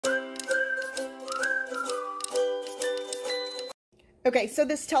Okay, so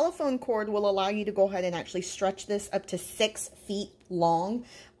this telephone cord will allow you to go ahead and actually stretch this up to 6 feet long.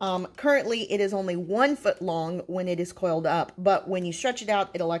 Currently, it is only 1 foot long when it is coiled up, but when you stretch it out,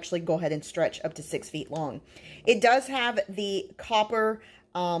 it'll actually go ahead and stretch up to 6 feet long. It does have the copper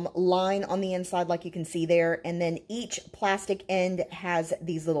line on the inside, like you can see there, and then each plastic end has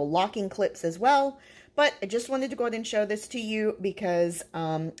these little locking clips as well. But I just wanted to go ahead and show this to you because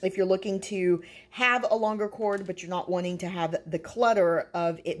if you're looking to have a longer cord, but you're not wanting to have the clutter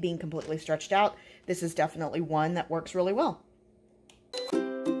of it being completely stretched out, this is definitely one that works really well.